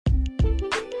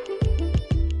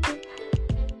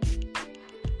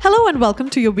Hello and welcome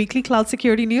to your weekly cloud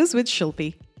security news with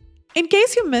Shilpi. In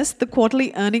case you missed the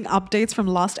quarterly earning updates from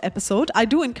last episode, I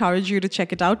do encourage you to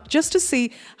check it out just to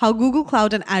see how Google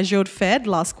Cloud and Azure fared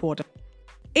last quarter.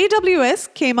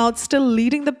 AWS came out still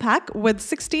leading the pack with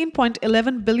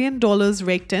 $16.11 billion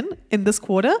raked in this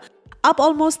quarter, up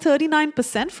almost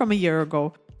 39% from a year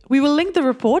ago. We will link the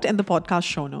report in the podcast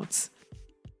show notes.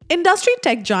 Industry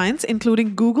tech giants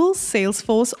including Google,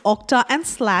 Salesforce, Okta, and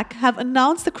Slack have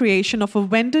announced the creation of a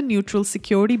vendor-neutral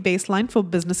security baseline for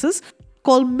businesses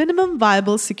called Minimum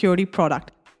Viable Security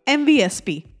Product,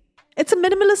 MVSP. It's a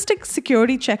minimalistic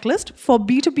security checklist for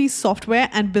B2B software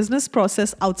and business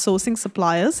process outsourcing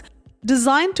suppliers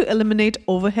designed to eliminate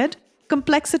overhead,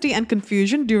 complexity, and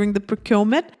confusion during the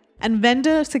procurement and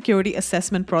vendor security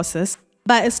assessment process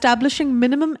by establishing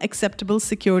minimum acceptable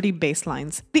security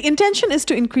baselines. The intention is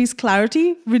to increase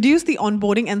clarity, reduce the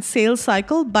onboarding and sales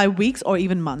cycle by weeks or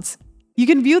even months. You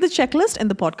can view the checklist in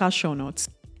the podcast show notes.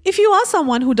 If you are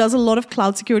someone who does a lot of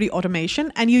cloud security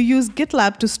automation and you use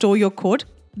GitLab to store your code,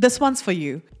 this one's for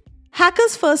you.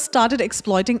 Hackers first started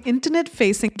exploiting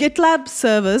internet-facing GitLab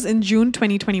servers in June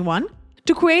 2021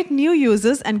 to create new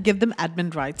users and give them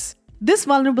admin rights. This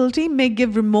vulnerability may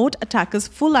give remote attackers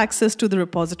full access to the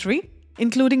repository,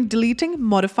 including deleting,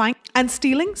 modifying, and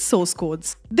stealing source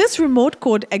codes. This remote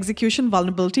code execution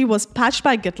vulnerability was patched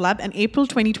by GitLab in April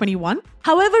 2021.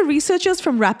 However, researchers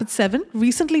from Rapid7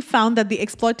 recently found that the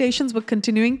exploitations were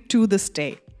continuing to this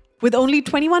day, with only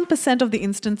 21% of the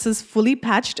instances fully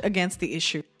patched against the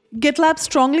issue. GitLab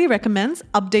strongly recommends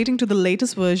updating to the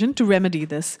latest version to remedy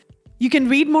this. You can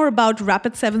read more about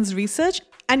Rapid7's research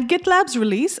and GitLab's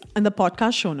release in the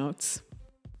podcast show notes.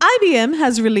 IBM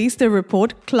has released their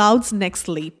report Cloud's Next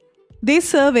Leap. They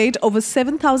surveyed over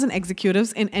 7,000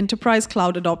 executives in enterprise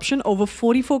cloud adoption over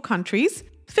 44 countries.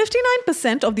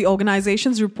 59% of the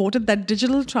organizations reported that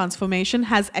digital transformation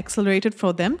has accelerated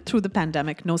for them through the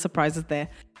pandemic. No surprises there.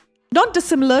 Not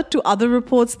dissimilar to other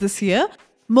reports this year,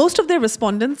 most of their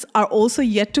respondents are also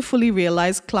yet to fully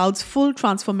realize cloud's full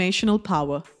transformational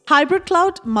power. Hybrid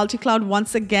cloud, multi-cloud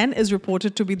once again is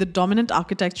reported to be the dominant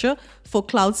architecture for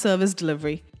cloud service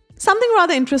delivery. Something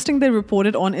rather interesting they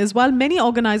reported on is while many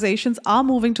organizations are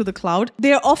moving to the cloud,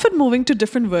 they are often moving to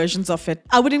different versions of it.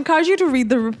 I would encourage you to read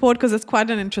the report because it's quite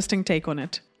an interesting take on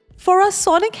it. For our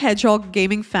Sonic Hedgehog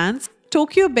gaming fans,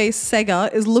 Tokyo-based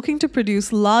Sega is looking to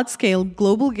produce large-scale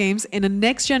global games in a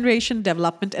next-generation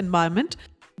development environment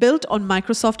built on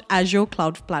Microsoft Azure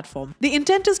cloud platform. The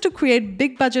intent is to create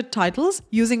big-budget titles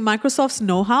using Microsoft's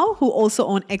know-how, who also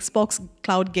own Xbox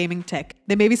cloud gaming tech.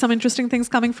 There may be some interesting things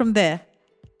coming from there.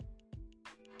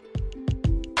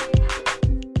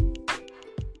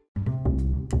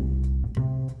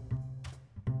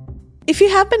 If you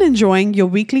have been enjoying your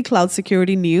weekly cloud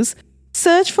security news,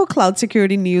 search for Cloud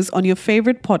Security News on your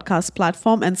favorite podcast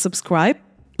platform and subscribe.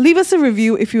 Leave us a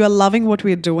review if you are loving what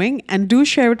we're doing, and do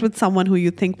share it with someone who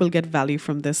you think will get value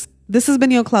from this. This has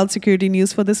been your Cloud Security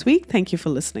News for this week. Thank you for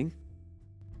listening.